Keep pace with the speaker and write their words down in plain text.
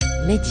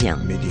ميديان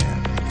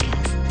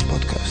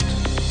بودكاست.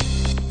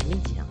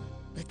 ميديان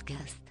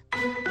بودكاست.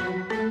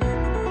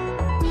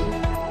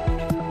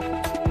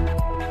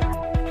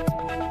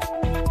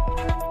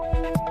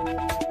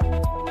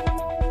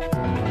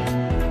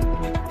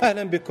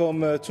 أهلا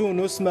بكم.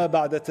 تونس ما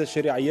بعد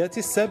التشريعيات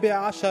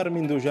 17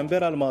 من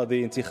دجنبر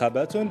الماضي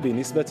انتخابات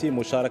بنسبة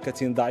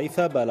مشاركة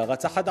ضعيفة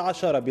بلغت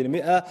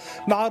 11%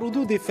 مع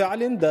ردود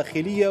فعل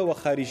داخلية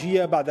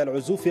وخارجية بعد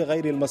العزوف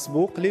غير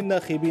المسبوق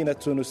للناخبين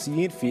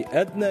التونسيين في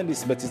أدنى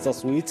نسبة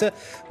تصويت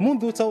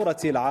منذ ثورة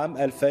العام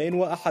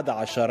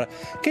 2011.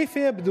 كيف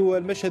يبدو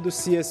المشهد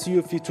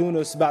السياسي في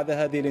تونس بعد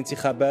هذه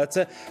الانتخابات؟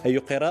 أي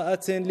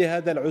قراءة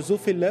لهذا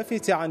العزوف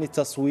اللافت عن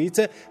التصويت؟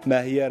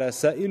 ما هي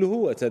رسائله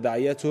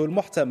وتداعياته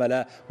المحتملة؟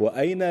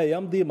 وأين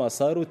يمضي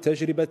مسار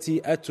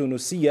التجربة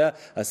التونسية؟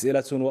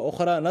 أسئلة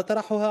وأخرى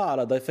نطرحها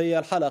على ضيفي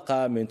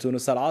الحلقة. من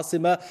تونس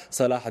العاصمة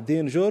صلاح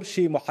الدين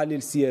جورشي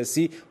محلل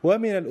سياسي،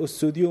 ومن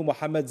الأستوديو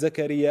محمد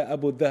زكريا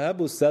أبو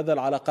الذهب أستاذ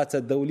العلاقات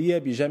الدولية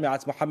بجامعة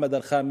محمد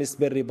الخامس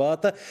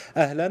بالرباط.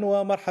 أهلا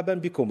ومرحبا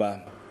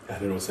بكما.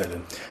 أهلا وسهلا.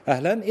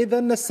 أهلا. إذا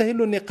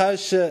نستهل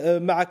النقاش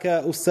معك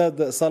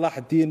أستاذ صلاح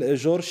الدين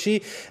جورشي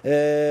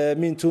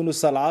من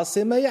تونس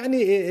العاصمة.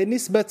 يعني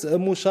نسبة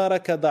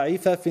مشاركة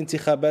ضعيفة في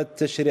انتخابات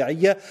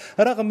تشريعية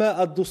رغم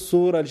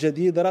الدستور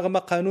الجديد، رغم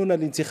قانون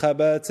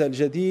الانتخابات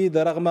الجديد،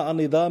 رغم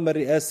النظام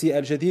الرئاسي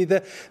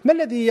الجديد. ما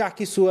الذي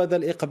يعكس هذا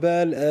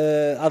الإقبال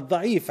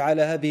الضعيف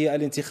على هذه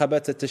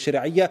الانتخابات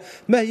التشريعية؟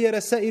 ما هي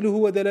رسائله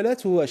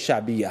ودلالاته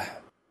الشعبية؟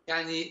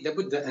 يعني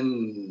لابد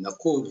أن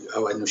نقول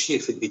أو أن نشير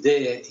في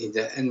البداية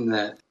إلى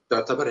أن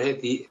تعتبر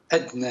هذه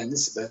أدنى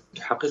نسبة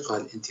تحققها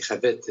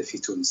الانتخابات في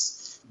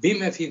تونس،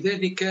 بما في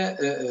ذلك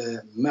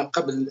ما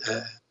قبل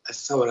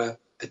الثورة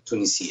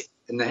التونسية.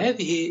 أن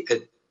هذه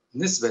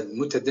النسبة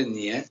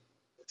المتدنية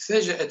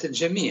فاجأت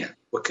الجميع،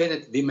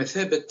 وكانت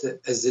بمثابة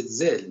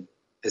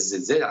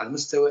الزلزال على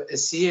المستوى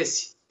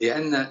السياسي،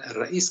 لأن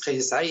الرئيس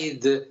قيس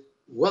سعيد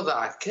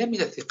وضع كامل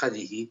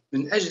ثقله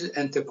من أجل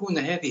أن تكون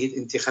هذه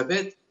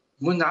الانتخابات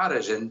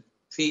منعرجا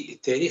في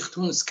تاريخ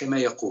تونس كما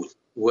يقول،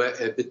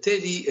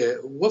 وبالتالي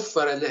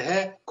وفر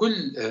لها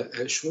كل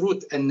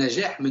شروط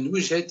النجاح من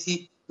وجهة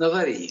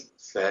نظره.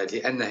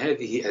 فلأن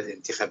هذه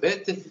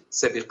الانتخابات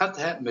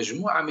سبقتها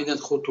مجموعة من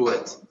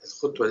الخطوات.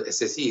 الخطوة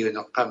الأساسية أن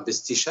قام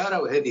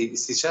باستشارة، وهذه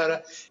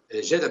الاستشارة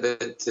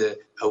جلبت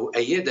أو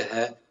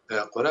أيدها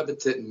قرابة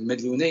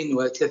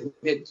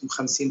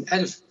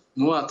 2,350,000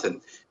 مواطن.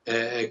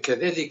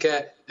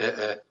 كذلك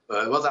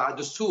وضع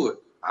دستور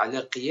على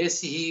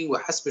قياسه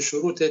وحسب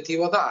الشروط التي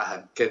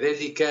وضعها.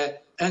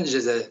 كذلك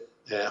أنجز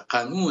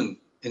قانون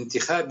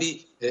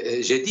انتخابي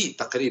جديد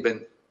تقريبا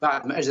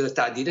بعد ما أجرى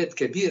تعديلات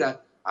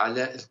كبيرة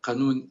على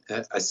القانون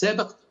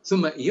السابق.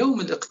 ثم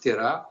يوم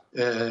الاقتراع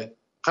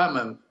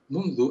قام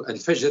منذ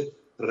الفجر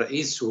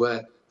الرئيس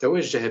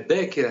وتوجه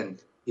باكرا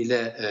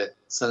إلى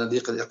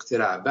صناديق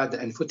الاقتراع بعد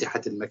أن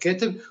فتحت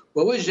المكاتب،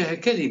 ووجه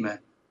كلمة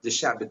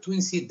للشعب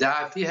التونسي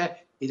دعا فيها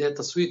إلى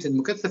تصويت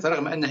مكثف،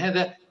 رغم أن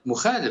هذا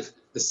مخالف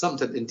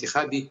للصمت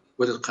الانتخابي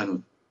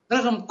وللقانون.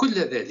 رغم كل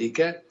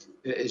ذلك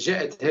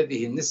جاءت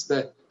هذه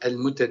النسبة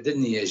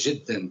المتدنية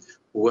جدا،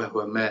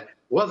 وهو ما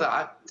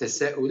وضع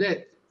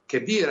تساؤلات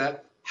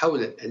كبيرة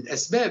حول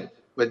الأسباب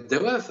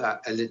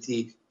والدوافع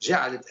التي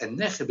جعلت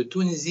الناخب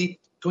التونسي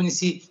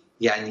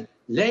يعني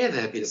لا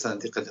يذهب إلى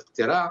صناديق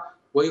الاقتراع،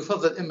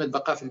 ويفضل إما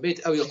البقاء في البيت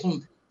أو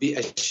يقوم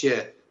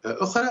بأشياء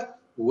أخرى.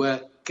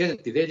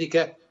 وكانت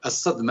بذلك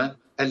الصدمة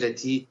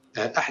التي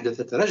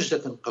أحدثت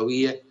رجة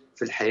قوية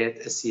في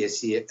الحياة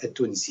السياسية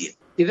التونسية.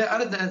 إذا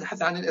أردنا أن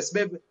نتحدث عن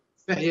الأسباب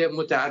فهي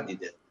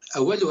متعددة.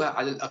 أولها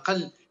على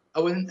الأقل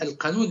أولا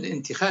القانون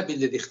الانتخابي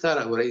الذي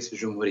اختاره رئيس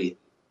الجمهورية،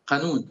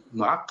 قانون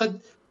معقد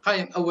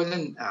قائم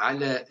أولا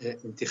على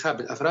انتخاب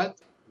الأفراد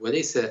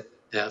وليس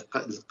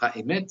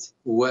القائمات،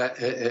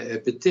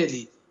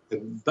 وبالتالي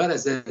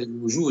برز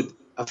الوجود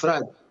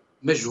أفراد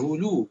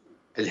مجهولو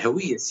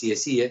الهوية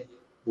السياسية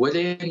ولا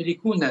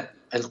يملكون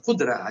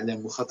القدرة على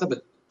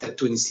مخاطبة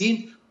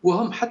التونسيين،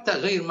 وهم حتى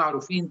غير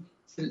معروفين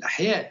في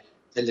الأحياء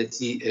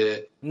التي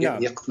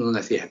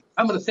يقطنون فيها.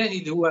 الأمر الثاني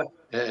اللي هو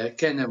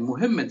كان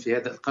مهما في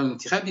هذا القانون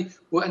الانتخابي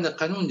هو أن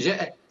القانون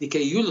جاء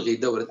لكي يلغي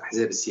دور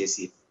الأحزاب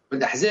السياسية،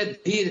 والأحزاب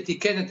هي التي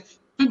كانت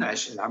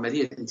تنعش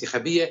العملية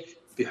الانتخابية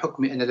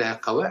بحكم أن لها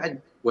قواعد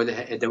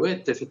ولها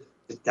أدوات في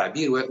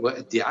التعبير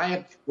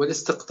والدعاية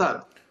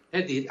والاستقطاب.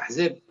 هذه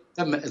الأحزاب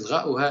تم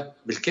إلغاؤها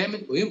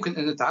بالكامل، ويمكن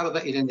أن نتعرض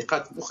إلى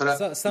نقاط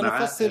أخرى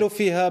سنفصل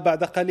فيها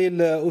بعد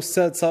قليل.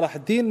 أستاذ صلاح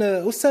الدين.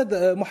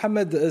 أستاذ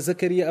محمد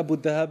زكريا أبو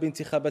الذهب،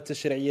 انتخابات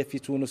تشريعية في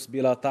تونس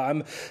بلا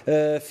طعم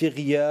في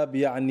غياب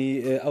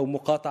يعني أو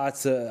مقاطعة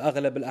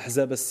أغلب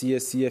الأحزاب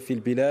السياسية في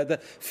البلاد،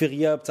 في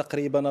غياب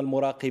تقريبا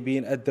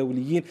المراقبين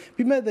الدوليين.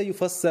 بماذا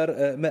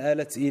يفسر ما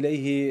آلت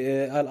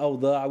إليه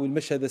الأوضاع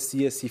والمشهد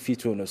السياسي في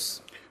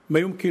تونس؟ ما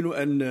يمكن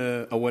أن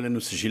أولا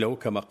نسجله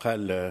كما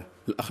قال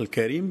الأخ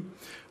الكريم،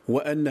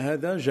 وأن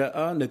هذا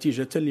جاء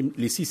نتيجة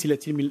لسلسلة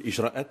من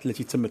الإجراءات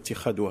التي تم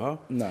اتخاذها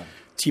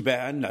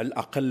تباعا على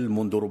الأقل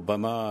منذ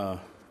ربما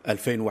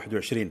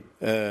 2021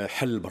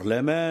 حل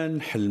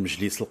البرلمان، حل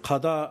مجلس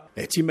القضاء،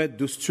 اعتماد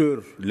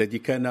دستور الذي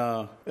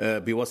كان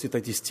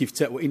بواسطة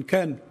استفتاء، وإن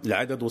كان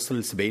العدد وصل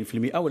ل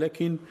 70%،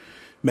 ولكن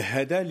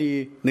مهد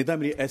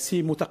لنظام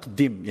رئاسي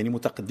متقدم، يعني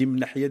متقدم من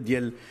ناحية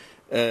ديال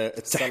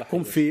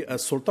التحكم في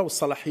السلطة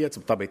والصلاحيات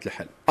بطبيعة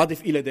الحال.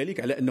 أضف إلى ذلك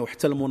على أنه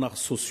حتى المناخ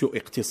السوسيو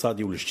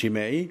اقتصادي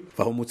والاجتماعي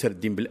فهو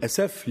متردم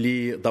بالأسف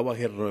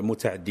لظواهر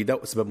متعددة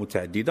وأسباب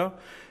متعددة.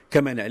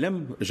 كما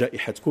نعلم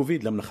جائحة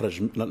كوفيد لم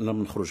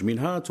نخرج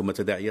منها، ثم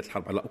تداعيات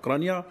الحرب على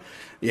أوكرانيا،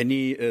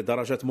 يعني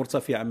درجات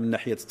مرتفعة من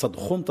ناحية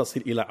التضخم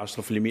تصل إلى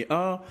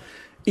 10%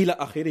 إلى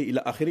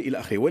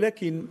آخره.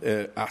 ولكن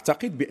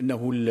أعتقد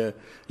بأنه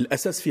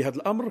الأساس في هذا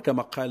الأمر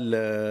كما قال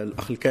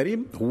الأخ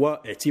الكريم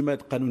هو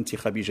اعتماد قانون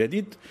انتخابي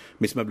جديد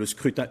مثل لو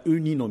سكروتان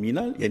اوني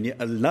نومينال،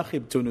 يعني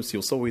الناخب التونسي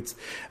يصوت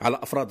على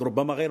أفراد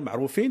ربما غير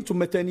معروفين.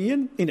 ثم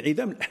ثانيا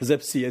انعدام الأحزاب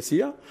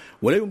السياسية،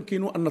 ولا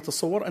يمكن أن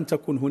نتصور أن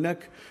تكون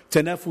هناك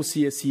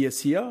تنافسية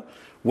سياسية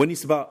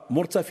ونسبة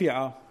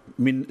مرتفعة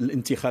من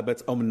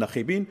الانتخابات أو من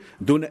الناخبين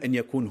دون أن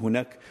يكون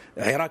هناك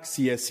عراك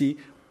سياسي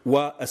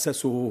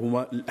وأساسه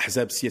هما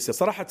الأحزاب السياسية.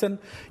 صراحة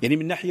يعني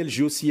من الناحية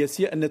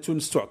الجيوسياسية أن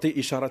تونس تعطي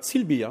إشارات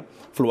سلبية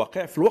في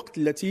الواقع، في الوقت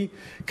التي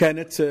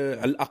كانت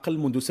على الأقل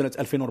منذ سنة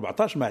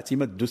 2014 مع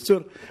اعتماد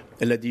الدستور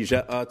الذي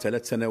جاء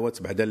 3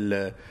 سنوات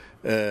بعد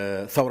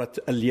ثورة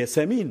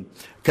الياسمين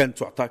كانت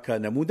تعطى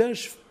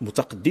كنموذج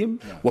متقدم،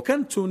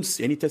 وكانت تونس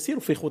يعني تسير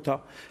في خطى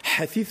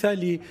حثيثة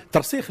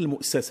لترسيخ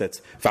المؤسسات.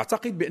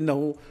 فأعتقد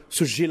بأنه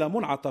سجل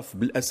منعطف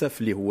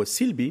بالأسف اللي هو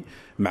سلبي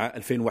مع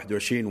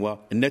 2021،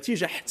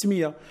 والنتيجة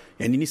حتمية،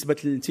 يعني نسبة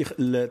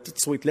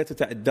التصويت لا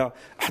تتعدى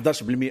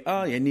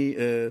 11%، يعني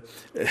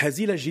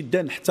هزيلة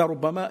جدا، حتى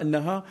ربما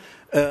أنها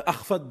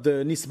أخفض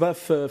نسبة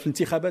في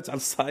الانتخابات على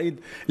الصعيد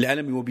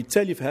العالمي.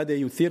 وبالتالي فهذا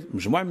يثير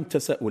مجموعة من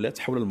التساؤلات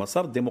حول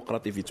المسار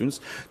الديمقراطي في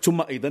تونس.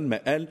 ثم أيضا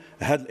مآل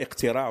هذا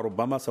الاقتراع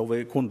ربما سوف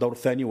يكون دور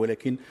ثاني،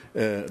 ولكن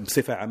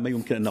بصفة عامة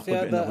يمكن أن نقول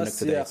بأن هناك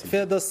تداعيات. في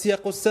هذا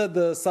السياق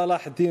أستاذ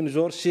صلاح الدين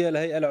جورشي،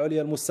 الهيئة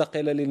العليا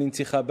المستقلة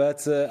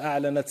للانتخابات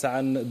أعلنت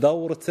عن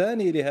دور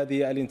ثاني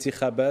لهذه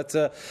الانتخابات.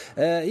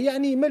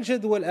 يعني ما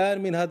الجدوى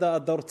الآن من هذا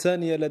الدور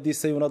الثاني الذي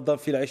سينظم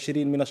في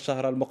 20 من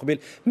الشهر المقبل؟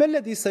 ما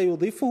الذي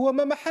سيضيفه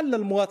وما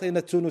محل المواطن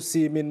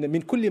التونسي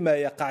من كل ما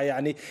يقع،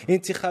 يعني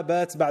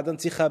انتخابات بعد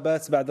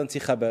انتخابات بعد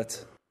انتخابات؟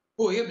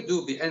 هو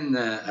يبدو بأن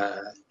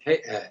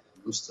الهيئة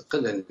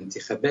المستقلة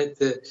للانتخابات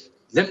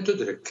لم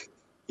تدرك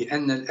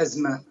بأن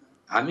الأزمة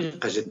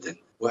عميقة جدا،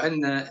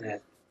 وأن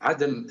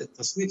عدم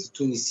التصويت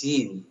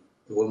التونسيين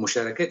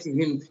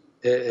ومشاركتهم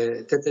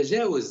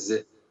تتجاوز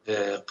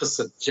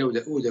قصة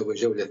جولة أولى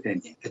وجولة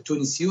ثانية.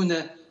 التونسيون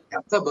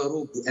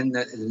اعتبروا بأن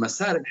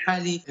المسار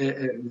الحالي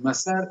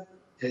المسار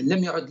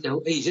لم يعد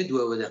له أي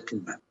جدوى ولا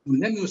قيمة.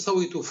 لم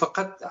يصوتوا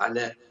فقط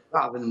على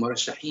بعض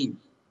المرشحين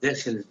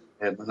داخل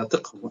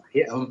مناطقهم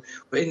وأحيائهم،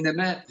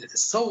 وإنما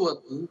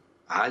صوتوا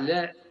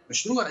على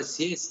مشروع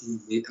السياسي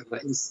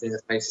للرئيس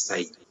قيس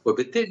سعيد.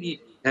 وبالتالي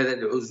هذا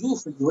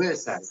العزوف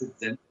الواسع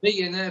جدا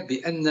بين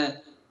بأن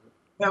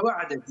ما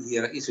وعد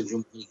به رئيس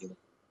الجمهورية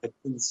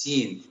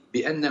التونسيين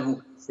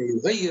بأنه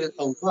سيغير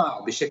الأوضاع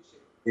بشكل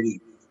كبير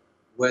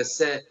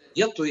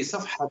وسيطوي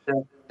صفحة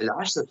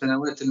 10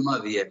 سنوات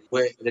الماضية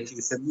والتي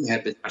يسميها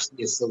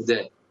بالعشرية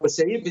السوداء،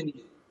 وسيبني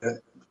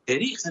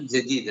تاريخا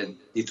جديدا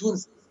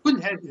لتونس.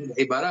 كل هذه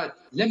العبارات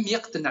لم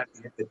يقتنع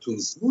بها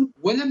التونسيون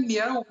ولم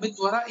يروا من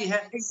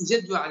ورائها أي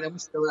جدوى على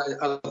مستوى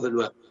أرض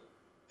الواقع.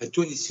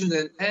 التونسيون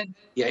الآن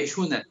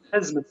يعيشون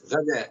أزمة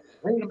غلاء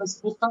غير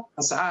مسبوقة،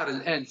 أسعار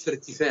الآن في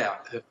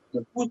ارتفاع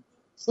ملحوظ،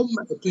 ثم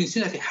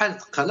التونسيون في حالة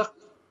قلق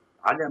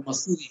على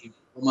مصيرهم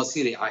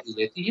ومصير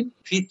عائلاتهم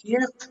في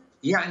سياق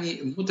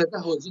يعني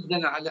متدهور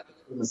جدا على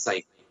أكثر من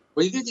صعيد.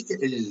 ولذلك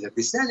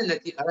الرسالة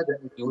التي أراد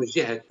أن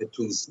يوجهها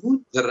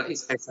التونسيون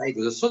للرئيس قيس سعيد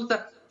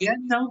وللسلطة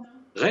بأنهم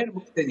غير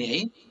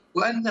مقتنعين،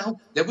 وأنه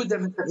لابد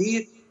من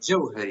تغيير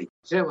جوهري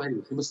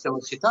في مستوى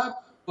الخطاب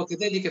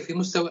وكذلك في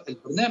مستوى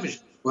البرنامج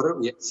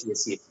والرؤية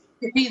السياسية.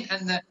 في حين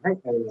أن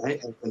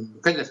الهيئة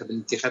المكلفة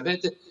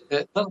بالانتخابات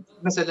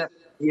مثلا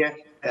هي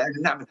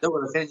أن نعمل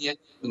دورة ثانية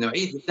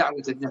ونعيد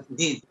دعوة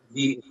الناخبين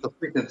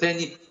للتصويت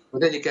الثاني،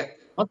 وذلك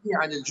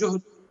مضيعة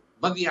للجهد،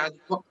 مضيعة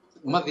للوقت،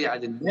 ومضيعة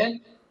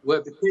للمال.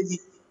 وبالتالي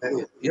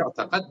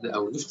يعتقد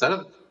أو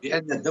يفترض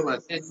بأن الدورة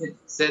الثانية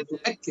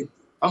ستؤكد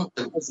عمق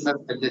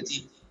الأزمة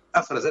التي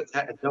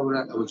أفرزتها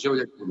الدورة أو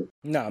الجولة الأولى.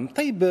 نعم.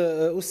 طيب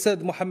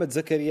أستاذ محمد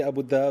زكريا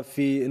أبو الدهب،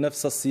 في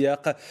نفس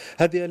السياق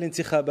هذه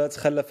الانتخابات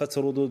خلفت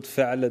ردود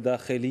فعل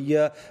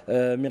داخلية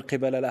من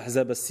قبل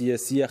الأحزاب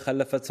السياسية،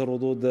 خلفت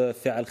ردود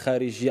فعل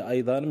خارجية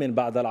أيضا من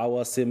بعض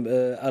العواصم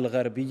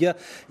الغربية.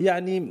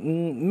 يعني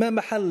ما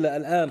محل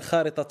الآن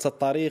خارطة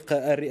الطريق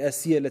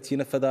الرئاسية التي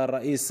نفذها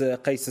الرئيس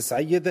قيس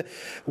سعيد،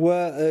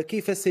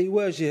 وكيف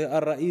سيواجه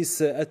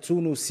الرئيس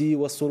التونسي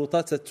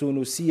والسلطات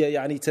التونسية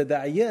يعني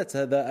تداعيات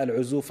هذا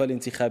العزوف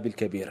الانتخابي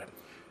الكبير؟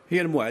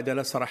 هي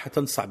المعادلة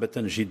صراحة صعبة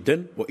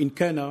جدا، وإن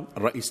كان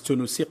الرئيس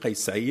التونسي قيس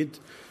سعيد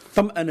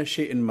طمأن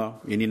شيئا ما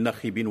يعني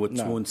الناخبين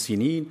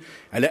والتونسيين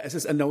على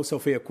أساس أنه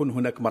سوف يكون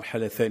هناك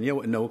مرحلة ثانية،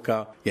 وأنه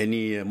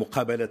يعني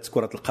مقابلة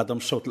كرة القدم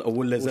الشوط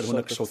الأول لا زال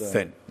هناك الشوط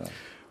الثاني.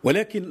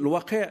 ولكن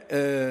الواقع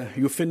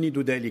يفند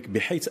ذلك،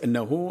 بحيث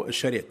أنه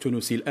الشارع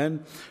التونسي الآن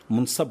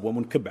منصب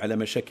ومنكب على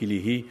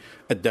مشاكله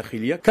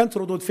الداخلية. كانت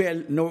ردود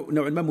فعل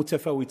نوعا ما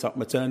متفاوتة.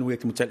 مثلا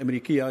الولايات المتحدة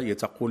الأمريكية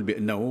تقول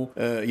بأنه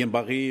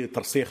ينبغي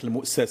ترسيخ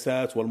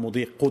المؤسسات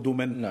والمضي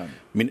قدما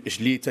من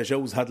أجل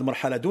تجاوز هذه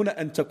المرحلة دون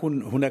أن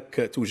تكون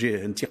هناك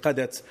توجيه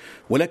انتقادات.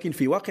 ولكن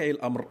في واقع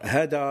الأمر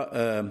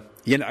هذا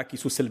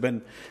ينعكس سلبا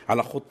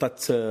على خطة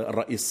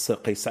الرئيس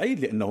قيس سعيد،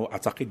 لأنه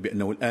أعتقد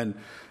بأنه الآن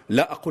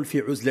لا أقول في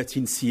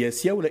عزلة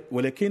سياسية،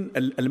 ولكن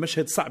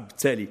المشهد صعب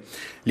بالتالي،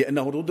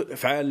 لأنه ردود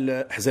أفعال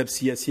أحزاب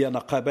سياسية،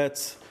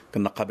 نقابات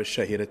كالنقابة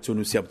الشهيرة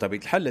التونسية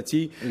بطبيعة الحال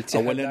التي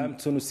أولا العام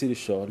التونسي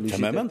للشغل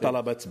تماما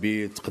طلبت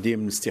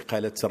بتقديم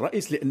استقالة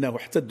الرئيس، لأنه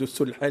حتى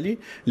الدستور الحالي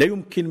لا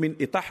يمكن من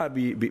إطاحة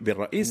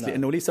بالرئيس،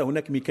 لأنه ليس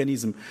هناك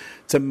ميكانيزم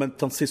تم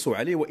التنصيص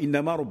عليه.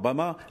 وإنما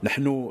ربما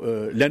نحن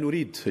لا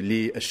نريد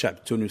للشعب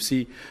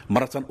التونسي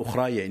مرة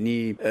أخرى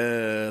يعني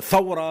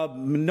ثورة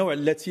من النوع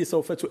التي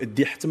سوف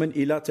تؤدي حتما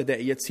إلى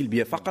تداعيات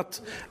سلبية،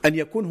 فقط أن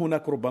يكون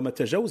هناك ربما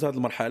تجاوز هذه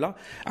المرحلة.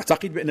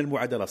 أعتقد بأن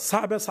المعادلة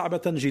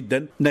صعبة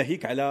جدا،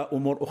 ناهيك على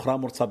أمور أخرى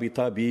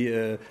مرتبطة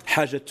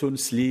بحاجة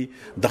تونس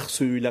لضخ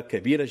سيولة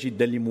كبيرة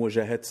جدا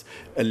لمواجهة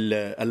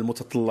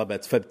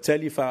المتطلبات.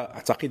 فبالتالي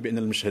فأعتقد بأن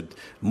المشهد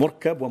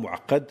مركب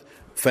ومعقد،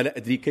 فلا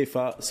أدري كيف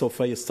سوف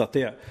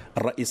يستطيع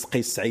الرئيس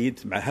قيس سعيد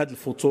مع هذا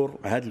الفتور،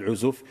 مع هذا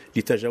العزوف،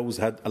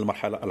 لتجاوز هذه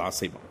المرحلة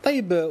العصيبة.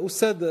 طيب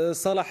أستاذ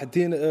صلاح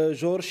الدين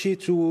جورشي،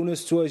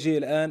 تونس تواجه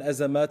الآن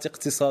أزمات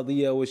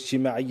اقتصادية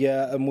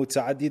واجتماعية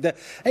متعددة،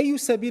 أي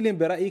سبيل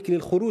برأيك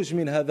للخروج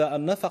من هذا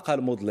النفق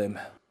المظلم؟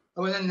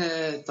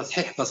 أولا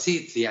تصحيح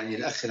بسيط، يعني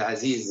الأخ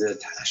العزيز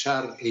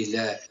أشار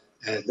إلى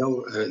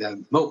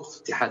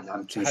موقف اتحاد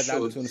العام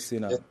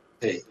التونسي.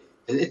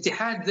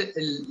 الاتحاد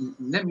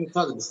لم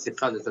يطالب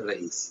باستقالة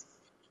الرئيس،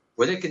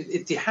 ولكن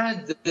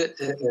الاتحاد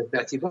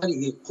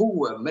باعتباره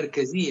قوة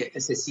مركزية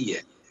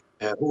أساسية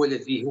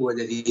هو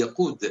الذي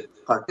يقود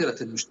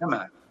قاطرة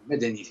المجتمع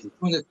المدني في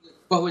تونس،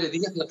 وهو الذي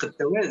يخلق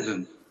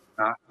التوازن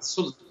مع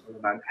السلطة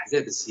ومع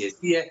الأحزاب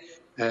السياسية.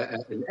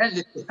 الآن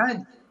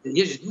الاتحاد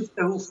يجد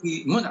نفسه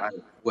في منعرج،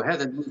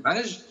 وهذا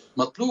المنعرج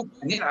مطلوب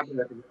أن يلعب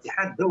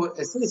الاتحاد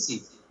دور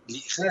أساسي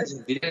لإخراج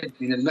البلاد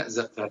من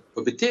المأزق.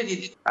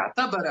 وبالتالي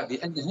اعتبر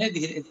بأن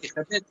هذه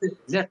الانتخابات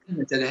لا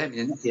قيمة لها من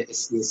الناحية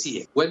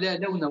السياسية، ولا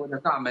لون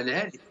ولا طعم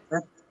لها،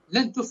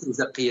 لن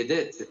تفرز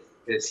قيادات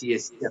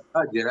سياسية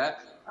قادرة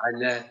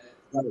على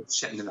إدارة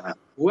الشأن العام.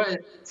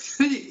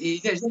 إلى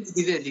جانب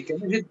ذلك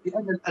نجد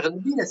بأن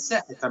الأغلبية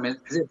الساحقة من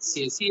الأحزاب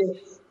السياسية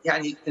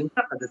يعني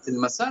انتقدت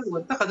المسار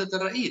وانتقدت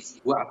الرئيس،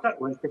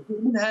 والكثير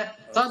منها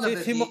طالبت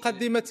في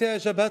مقدمتها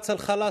جبهة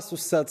الخلاص.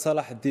 أستاذ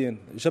صلاح الدين،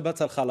 جبهة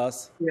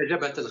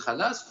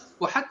الخلاص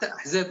وحتى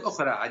أحزاب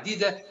أخرى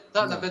عديدة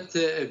طالبت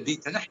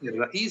بتنحي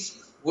الرئيس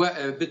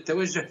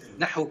وبالتوجه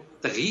نحو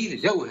تغيير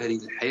جوهري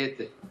للحياة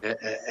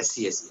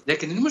السياسية.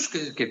 لكن المشكل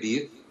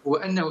الكبير هو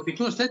أنه في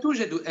تونس لا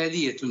توجد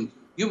آلية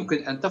يمكن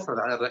أن تفرض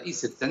على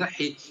الرئيس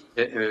التنحي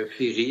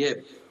في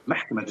غياب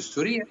محكمة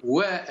دستورية،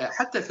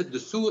 وحتى في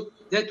الدستور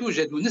لا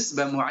توجد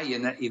نسبة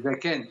معينة إذا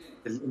كان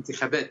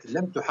الانتخابات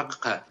لم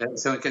تحققها،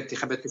 سواء كانت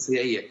انتخابات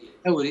تشريعية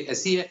أو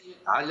رئاسية،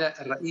 على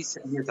الرئيس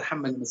أن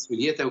يتحمل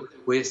مسؤوليته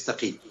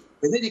ويستقيل.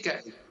 لذلك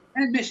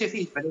الآن ماشي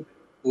فيه البلد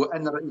هو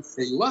أن الرئيس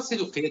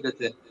سيواصل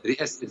قيادة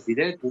رئاسة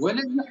البلاد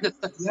ولن يحدث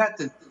تغييرات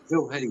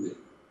جوهرية.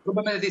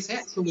 ربما الذي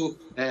سيحصل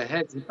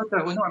هذه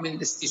الفترة هو نوع من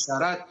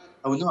الاستشارات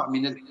أو نوع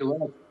من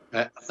الحوارات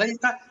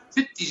الضيقة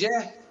في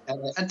اتجاه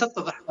أن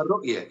تتضح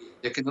الرؤية،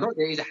 لكن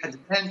الرؤية إلى حد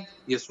الآن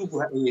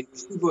يصوبها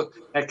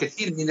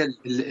كثير من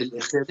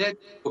الإخلالات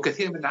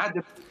وكثير من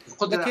عدم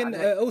القدرة. لكن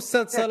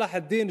أستاذ صلاح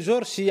الدين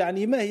جورشي،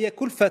 يعني ما هي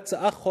كلفة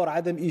تأخر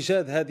عدم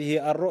إيجاد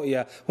هذه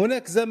الرؤية؟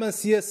 هناك زمن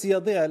سياسي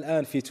يضيع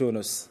الآن في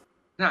تونس.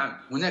 نعم،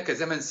 هناك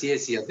زمن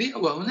سياسي يضيع،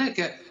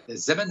 وهناك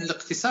الزمن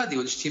الاقتصادي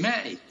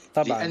والاجتماعي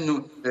طبعا.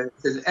 لأنه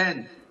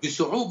الآن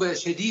بصعوبة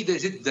شديدة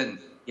جدا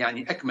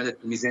يعني أكملت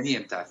الميزانية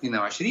متاع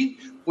 22،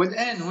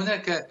 والآن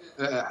هناك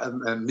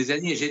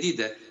ميزانية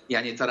جديدة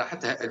يعني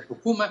طرحتها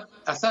الحكومة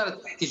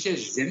أثارت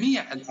احتجاج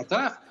جميع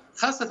الأطراف،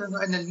 خاصة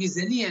أن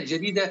الميزانية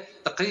الجديدة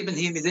تقريبا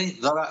هي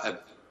ميزانية ضرائب،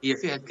 هي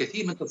فيها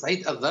الكثير من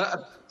تصعيد الضرائب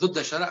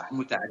ضد شرائح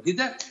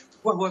متعددة،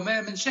 وهو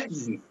ما من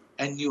شأنه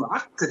أن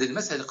يعقد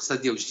المسألة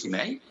الاقتصادية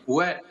والاجتماعية،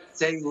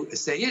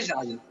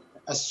 وسيجعل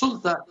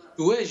السلطة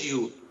تواجه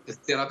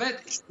اضطرابات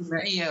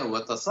اجتماعية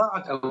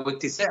وتصاعد أو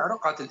اتساع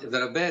رقعة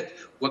الإضرابات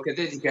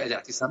وكذلك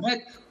الاعتصامات.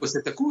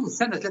 وستكون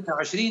سنة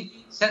 23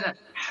 سنة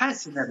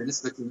حاسمة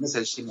بالنسبة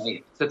للمسألة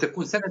الاجتماعية،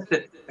 ستكون سنة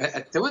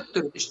التوتر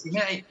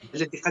الاجتماعي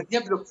الذي قد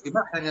يبلغ في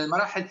مرحلة من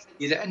المراحل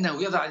إلى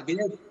أنه يضع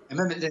البلاد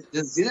أمام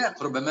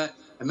الانزلاق، ربما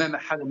أمام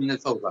حالة من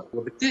الفوضى.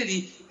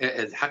 وبالتالي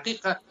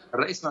الحقيقة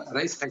الرئيس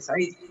قيس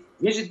سعيد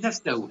يجد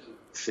نفسه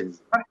في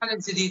المرحلة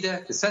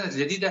الجديدة، في السنة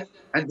الجديدة،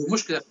 عنده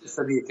مشكلة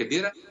اقتصادية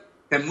كبيرة،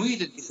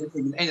 تمويل الإسلامي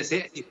من أين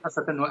سيأتي،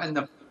 خاصة وأن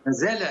ما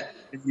زال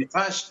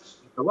النقاش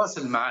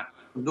متواصل مع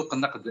صندوق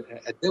النقد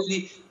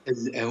الدولي.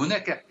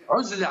 هناك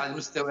عزلة على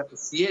المستوى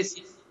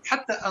السياسي،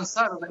 حتى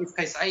أنصار الرئيس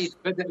قيس سعيد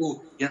بدأوا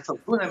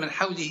ينفضون من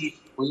حوله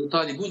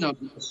ويطالبونه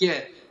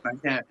بالأشياء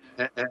معناها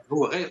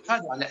هو غير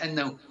قادر على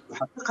أنه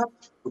يحققها،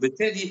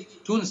 وبالتالي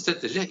تونس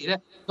تتجه إلى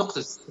نقطة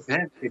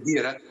استفهام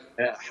كبيرة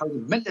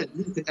حول ما الذي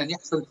يمكن أن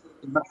يحصل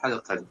في المرحلة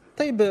القادمة.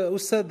 طيب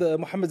أستاذ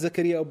محمد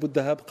زكريا أبو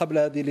الذهب، قبل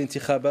هذه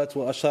الانتخابات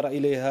وأشار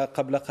إليها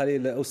قبل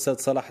قليل أستاذ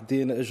صلاح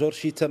الدين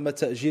جورشي، تم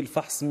تأجيل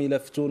فحص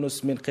ملف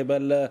تونس من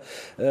قبل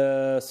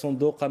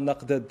صندوق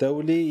النقد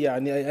الدولي،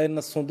 يعني أن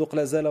الصندوق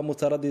لا زال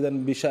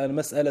مترددا بشأن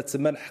مسألة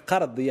منح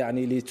قرض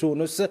يعني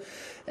لتونس.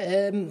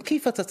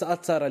 كيف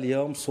تتأثر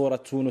اليوم صورة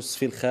تونس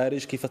في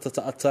الخارج؟ كيف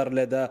تتأثر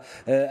لدى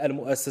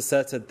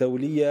المؤسسات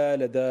الدولية،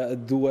 لدى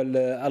الدول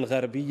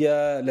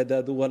الغربية،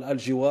 لدى دول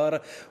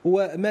الجوار؟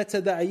 وما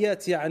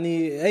تداعيات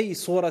يعني أي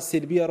صورة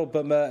سلبية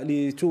ربما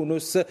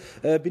لتونس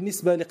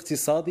بالنسبة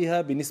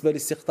لاقتصادها، بالنسبة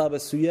لاستقطاب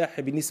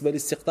السياح، بالنسبة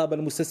لاستقطاب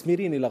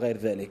المستثمرين إلى غير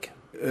ذلك؟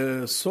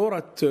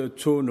 صورة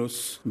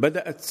تونس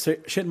بدأت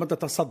شيء ما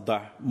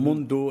تتصدع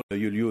منذ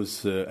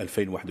يوليوز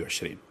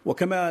 2021،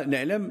 وكما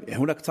نعلم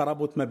هناك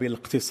ترابط ما بين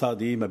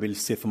الاقتصادي، ما بين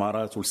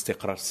الاستثمارات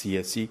والاستقرار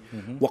السياسي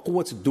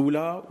وقوة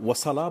الدولة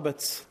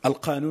وصلابة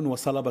القانون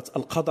وصلابة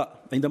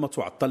القضاء. عندما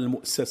تعطل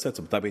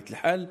المؤسسات بطبيعة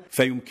الحال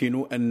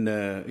فيمكن أن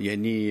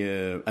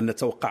أن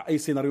نتوقع أي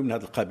سيناريو من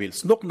هذا القبيل.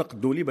 صندوق النقد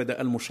الدولي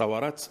بدأ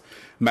المشاورات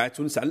مع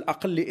تونس على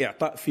الأقل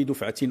لإعطاء في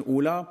دفعة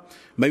أولى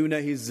ما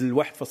يناهز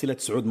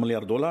 1.9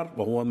 مليار دولار،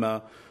 وهو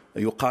ما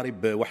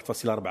يقارب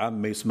 1.4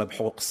 ما يسمى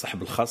بحقوق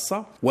السحب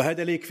الخاصة.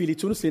 وهذا لا يكفي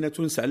لتونس، لأن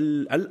تونس على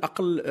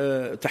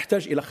الأقل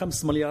تحتاج إلى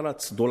 5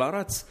 مليارات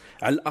دولارات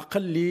على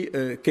الأقل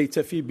كي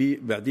تفي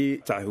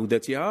ببعض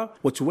تعهداتها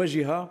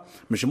وتواجه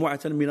مجموعة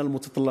من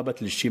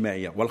المتطلبات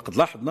الاجتماعية. ولقد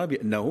لاحظنا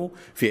بأنه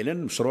فعلا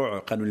مشروع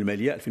قانون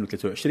المالية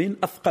 2023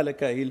 أثقل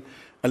كاهل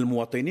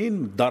المواطنين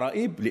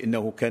الضرائب،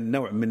 لأنه كان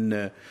نوع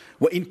من،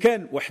 وإن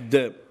كان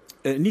واحد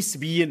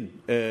نسبيا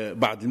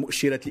بعض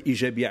المؤشرات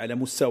الإيجابية على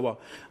مستوى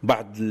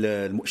بعض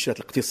المؤشرات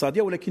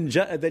الاقتصادية، ولكن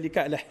جاء ذلك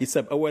على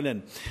حساب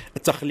أولا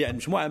التخلي عن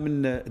مجموعة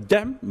من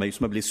الدعم ما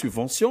يسمى بلي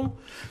سوفونسيون،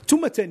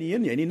 ثم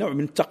ثانيا نوع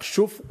من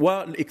التقشف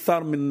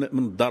والإكثار من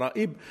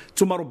الضرائب،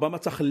 ثم ربما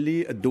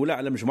تخلي الدولة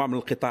على مجموعة من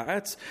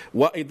القطاعات،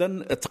 وأيضا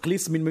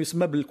التقليص من ما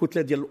يسمى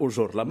بالكتلة ديال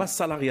الأجور لا ماس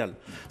سالاريال.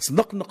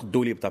 صندوق النقد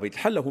الدولي بطبيعة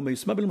الحال له ما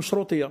يسمى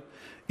بالمشروطية.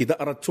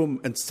 إذا أردتم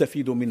أن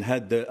تستفيدوا من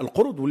هذه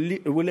القروض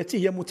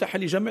والتي هي متاحة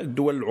لجميع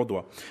الدول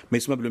العضوة ما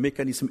يسمى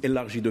بالميكانيزم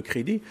إلاغي دو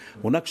كريدي،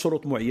 هناك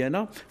شروط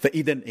معينة.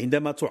 فإذا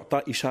عندما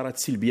تعطى إشارات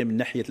سلبية من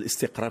ناحية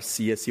الاستقرار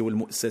السياسي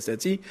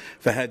والمؤسساتي،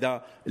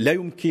 فهذا لا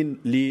يمكن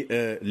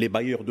لي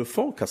بايور دو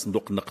فون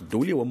كصندوق النقد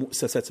الدولي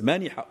ومؤسسات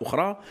مانحة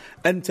أخرى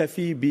أن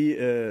تفي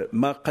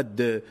بما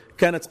قد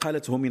كانت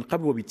قالته من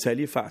قبل.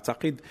 وبالتالي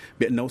فأعتقد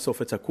بأنه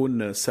سوف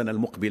تكون السنة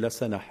المقبلة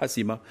سنة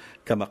حاسمة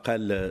كما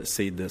قال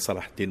السيد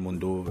صلاح الدين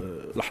منذ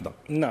لحظة.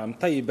 نعم.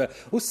 طيب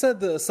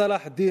أستاذ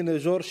صلاح الدين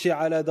جورشي،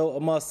 على ضوء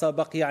ما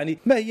سبق، يعني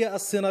ما هي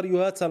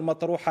السيناريوهات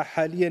المطروحة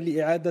حاليا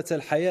لإعادة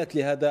الحياة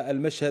لهذا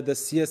المشهد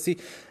السياسي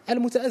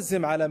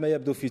المتأزم على ما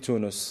يبدو في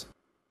تونس؟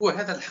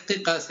 وهذا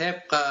الحقيقة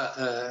سيبقى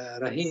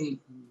رهين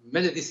ما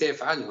الذي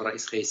سيفعله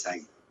الرئيس قيس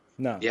سعيد.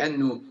 نعم.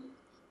 لأنه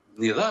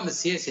النظام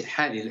السياسي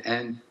الحالي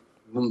الآن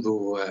منذ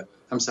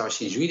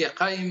 25 جويلية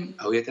قائم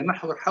أو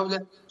يتمحور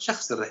حول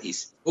شخص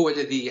الرئيس، هو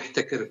الذي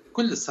يحتكر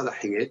كل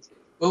الصلاحيات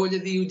وهو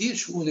الذي يدير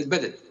شؤون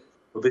البلد،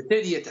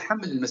 وبالتالي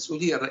يتحمل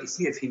المسؤولية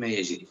الرئيسية فيما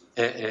يجري.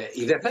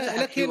 إذا فتح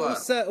لكن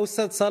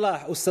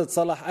أستاذ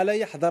صلاح ألا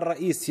يحظى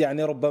الرئيس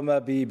يعني ربما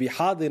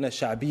بحاضنة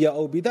شعبية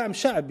أو بدعم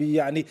شعبي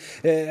يعني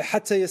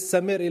حتى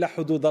يستمر إلى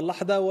حدود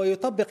اللحظة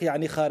ويطبق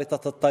يعني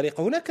خارطة الطريق؟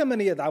 هناك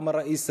من يدعم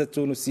الرئيس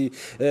التونسي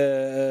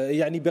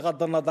يعني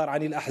بغض النظر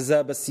عن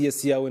الأحزاب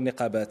السياسية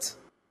والنقابات.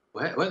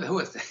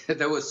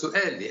 هذا هو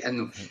السؤال،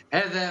 لأنه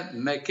هذا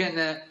ما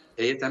كان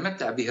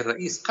يتمتع به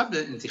الرئيس قبل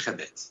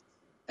الانتخابات.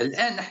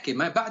 الآن نحكي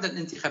ما بعد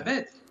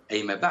الانتخابات،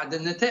 أي ما بعد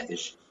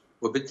النتائج،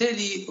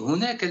 وبالتالي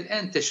هناك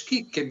الآن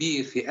تشكيك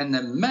كبير في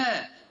أن ما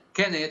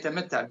كان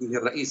يتمتع به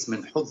الرئيس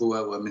من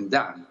حظوة ومن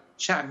دعم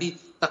شعبي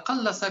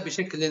تقلص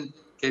بشكل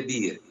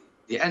كبير،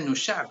 لأن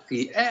الشعب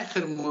في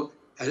آخر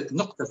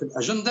نقطة في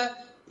الأجندة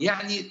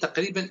يعني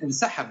تقريبا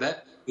انسحب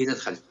إلى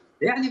الخلف.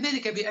 يعني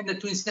ذلك بأن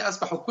التونسيين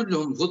أصبحوا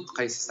كلهم ضد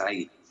قيس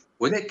سعيد،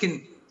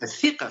 ولكن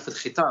الثقة في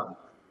الخطاب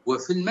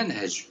وفي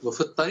المنهج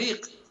وفي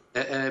الطريق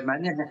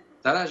معناها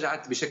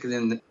تراجعت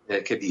بشكل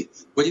كبير.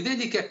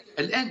 ولذلك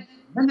الآن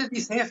ما الذي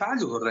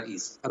سيفعله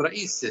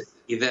الرئيس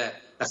إذا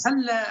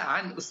تخلى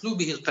عن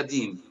أسلوبه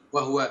القديم،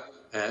 وهو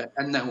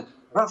أنه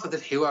رافض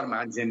الحوار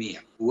مع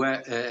الجميع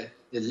ولا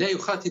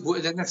يخاطب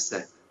إلا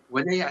نفسه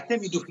ولا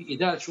يعتمد في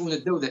إدارة شؤون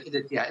الدولة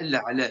إلا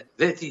على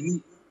ذاته،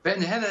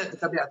 فإن هذا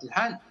بطبيعة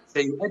الحال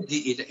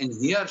سيؤدي إلى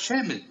انهيار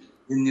شامل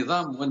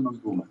للنظام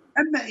والمنظومة.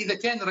 أما إذا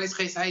كان الرئيس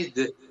قيس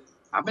سعيد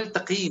عمل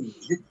تقييم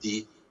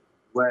جدي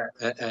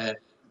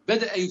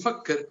وبدأ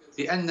يفكر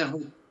في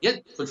أنه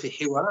يدخل في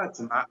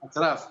حوارات مع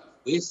أطراف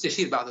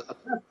ويستشير بعض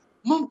الأطراف،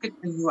 ممكن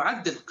أن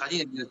يعدل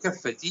قليلا من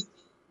الكفة،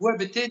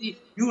 وبالتالي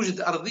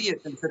يوجد أرضية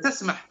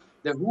ستسمح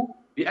له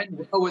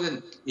بأنه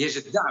أولا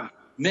يجد دعم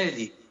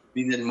مالي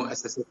من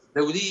المؤسسات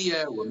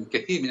الدولية ومن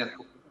كثير من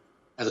الحكومات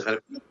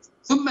الغربية،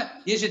 ثم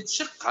يجد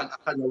شق على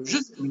الأقل أو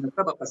جزء من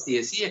الطبقة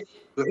السياسية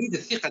تعيد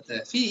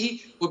الثقة فيه،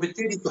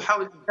 وبالتالي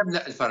تحاول أن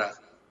تملأ الفراغ.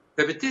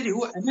 فبالتالي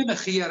هو أمام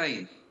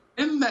خيارين: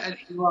 إما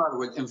الحوار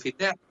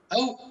والانفتاح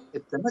أو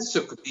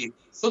التمسك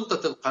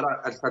بسلطة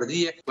القرار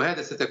الفردية،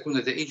 وهذا ستكون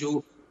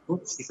نتائجه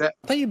شفاء.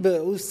 طيب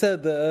أستاذ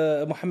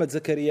محمد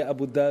زكريا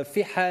أبو الدهب،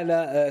 في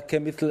حالة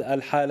كمثل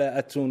الحالة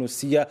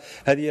التونسية،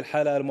 هذه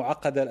الحالة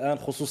المعقدة الآن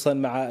خصوصا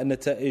مع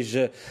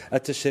نتائج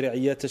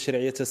التشريعيات،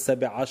 تشريعيات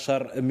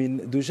 17 من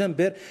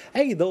دجنبر،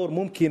 أي دور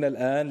ممكن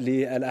الآن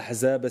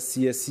للأحزاب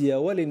السياسية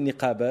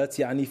وللنقابات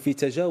يعني في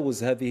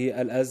تجاوز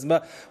هذه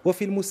الأزمة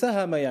وفي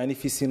المساهمة يعني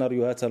في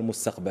سيناريوهات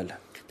المستقبل؟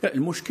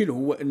 المشكل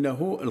هو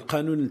أنه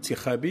القانون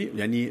الانتخابي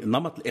يعني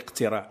نمط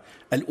الاقتراع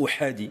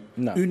الأحادي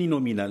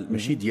يونينومينال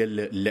ماشي ديال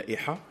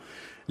اللائحة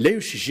لا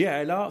يشجع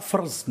على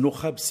فرز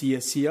نخب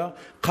سياسية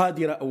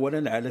قادرة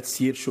أولا على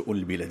تسيير شؤون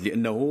البلاد،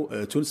 لأنه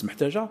تونس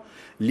محتاجة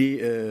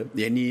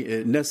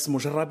يعني ناس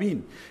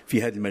مجربين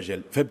في هذا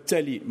المجال.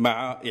 فبالتالي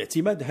مع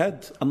اعتماد هذا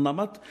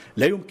النمط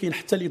لا يمكن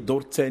حتى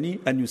للدور الثاني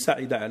أن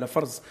يساعد على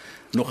فرز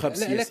نخب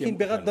سياسية. لكن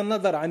بغض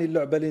النظر عن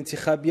اللعبة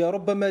الانتخابية،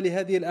 ربما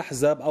لهذه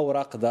الأحزاب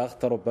أوراق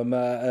ضغط،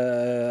 ربما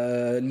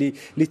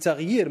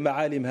لتغيير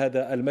معالم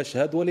هذا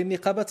المشهد،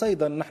 وللنقابات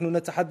أيضا. نحن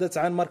نتحدث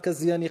عن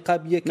مركزية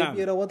نقابية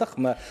كبيرة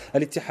وضخمة،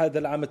 الاتحاد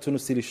العام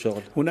التونسي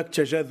للشغل. هناك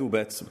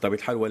تجاذبات بطبيعة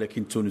الحال،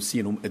 ولكن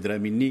التونسيين هم أدرى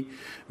مني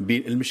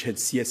بالمشهد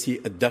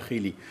السياسي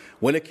الداخلي.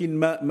 ولكن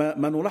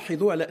ما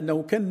نلاحظه على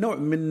أنه كان نوع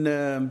من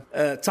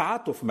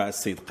تعاطف مع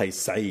السيد قيس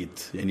سعيد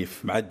يعني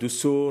مع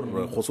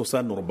الدستور،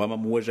 خصوصا ربما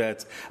مواجهة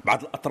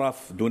بعض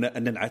الأطراف دون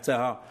أن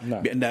ننعتها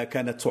بأنها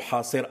كانت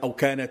تحاصر أو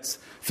كانت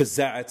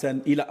فزاعة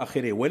إلى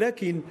آخره.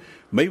 ولكن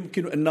ما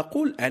يمكن أن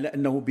نقول على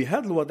أنه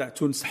بهذا الوضع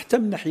تونس حتى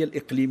من الناحية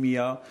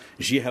الإقليمية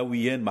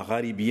جهويا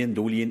مغاربيا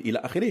دوليا إلى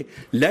آخره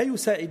لا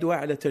يساعدها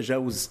على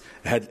تجاوز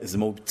هذه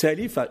الأزمة.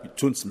 وبالتالي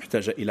فتونس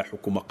محتاجة إلى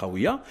حكومة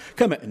قوية،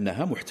 كما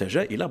أنها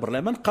محتاجة إلى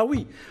برلمان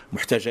قوي،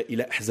 محتاجة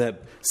إلى أحزاب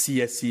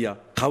سياسية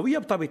قوية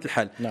بطبيعة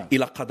الحال،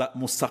 إلى قضاء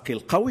مستقل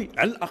قوي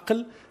على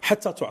الأقل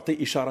حتى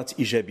تعطي إشارات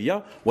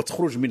إيجابية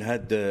وتخرج من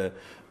هذا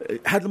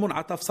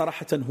المنعطف.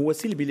 صراحة هو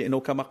سلبي، لأنه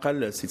كما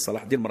قال السيد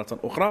صلاح الدين مرة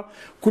أخرى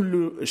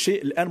كل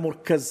شيء الآن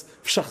مركز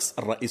في شخص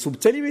الرئيس،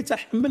 وبالتالي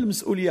يتحمل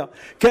المسؤولية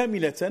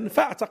كاملة.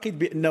 فأعتقد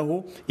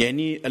بأنه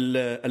يعني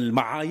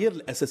المعايير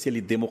الأساسية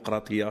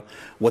للديمقراطية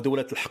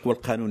ودولة الحق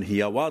والقانون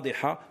هي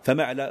واضحة،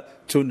 فما على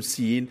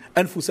التونسيين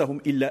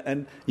أنفسهم إلا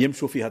أن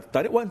يمشوا في هذا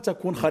الطريق وأن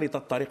تكون خريطة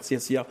طريق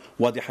سياسية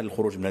واضحة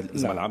للخروج من هذه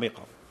الأزمة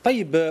العميقة.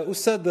 طيب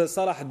أستاذ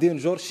صلاح الدين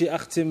جورشي،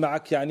 أختم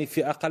معك يعني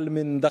في أقل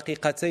من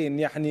دقيقتين،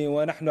 يعني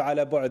ونحن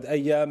على بعد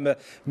أيام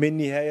من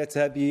نهاية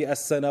هذه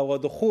السنة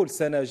ودخول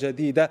سنة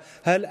جديدة،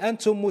 هل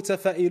أنتم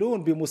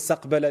متفائلون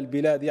بمستقبل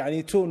البلاد؟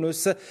 يعني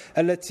تونس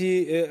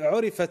التي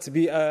عرفت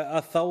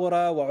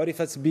بالثورة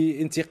وعرفت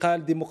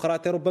بانتقال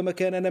ديمقراطي ربما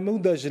كان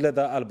نموذج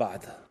لدى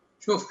البعض.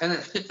 شوف، أنا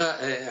الحقيقة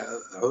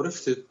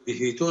عرفت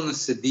في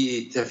تونس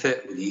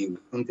بتفاؤلي،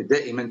 كنت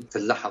دائما في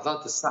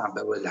اللحظات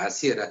الصعبة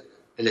والعسيرة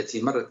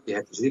التي مرت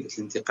بها تجربة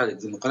الانتقال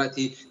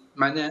الديمقراطي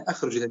معنا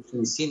أخرج إلى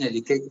التونسيين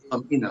لكي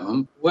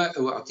أطمئنهم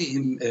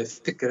وأعطيهم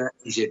فكرة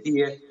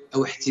إيجابية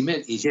أو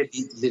احتمال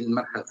إيجابي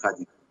للمرحلة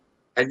القادمة.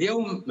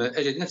 اليوم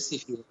أجد نفسي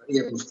في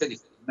وضعية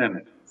مختلفة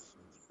تماما،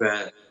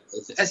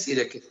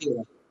 فالأسئلة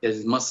كثيرة،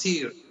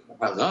 المصير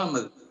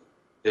غامض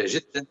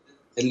جدا،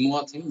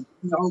 المواطنين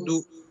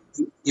يعودوا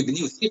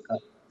يبنيوا ثقة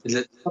في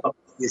الطبقة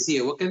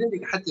السياسية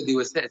وكذلك حتى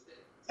بوسائل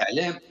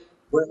الإعلام،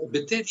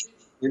 وبالتالي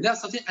لا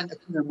أستطيع أن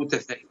أكون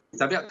متفائلا.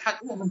 بطبيعة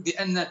الحال أؤمن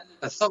بأن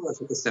الثورة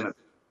ستستمر،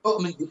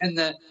 أؤمن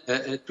بأن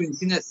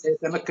التونسيين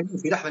سيتمكنون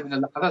في لحظة من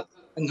اللحظات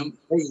أنهم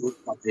يغيروا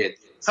المعطيات،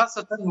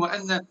 خاصة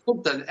وأن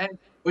السلطة الآن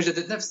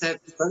وجدت نفسها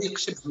في طريق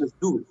شبه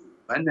مسدود،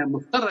 وأنها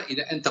مضطرة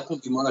إلى أن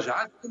تقوم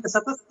بمراجعات إلا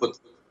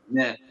ستسقط.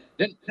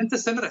 لن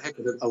تستمر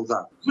هكذا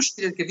الأوضاع.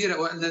 المشكلة الكبيرة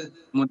هو أن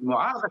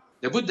المعارضة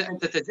لابد أن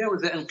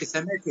تتجاوز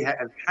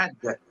انقساماتها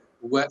الحادة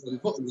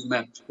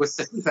والمؤلمة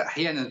والسخيفة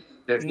أحيانا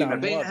فيما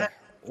بينها،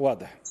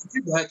 واضح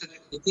تجدها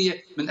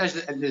تحقيقية من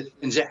أجل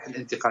إنجاح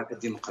الانتقال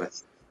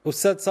الديمقراطي.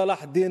 أستاذ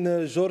صلاح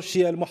الدين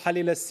جورشي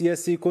المحلل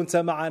السياسي، كنت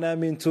معنا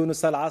من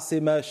تونس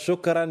العاصمة،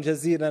 شكرا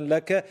جزيلا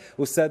لك.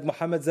 أستاذ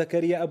محمد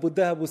زكريا أبو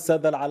الدهب،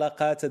 أستاذ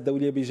العلاقات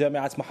الدولية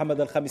بجامعة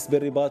محمد الخامس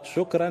بالرباط،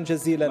 شكرا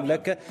جزيلا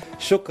لك.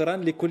 شكرا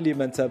لكل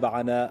من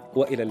تابعنا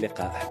وإلى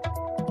اللقاء.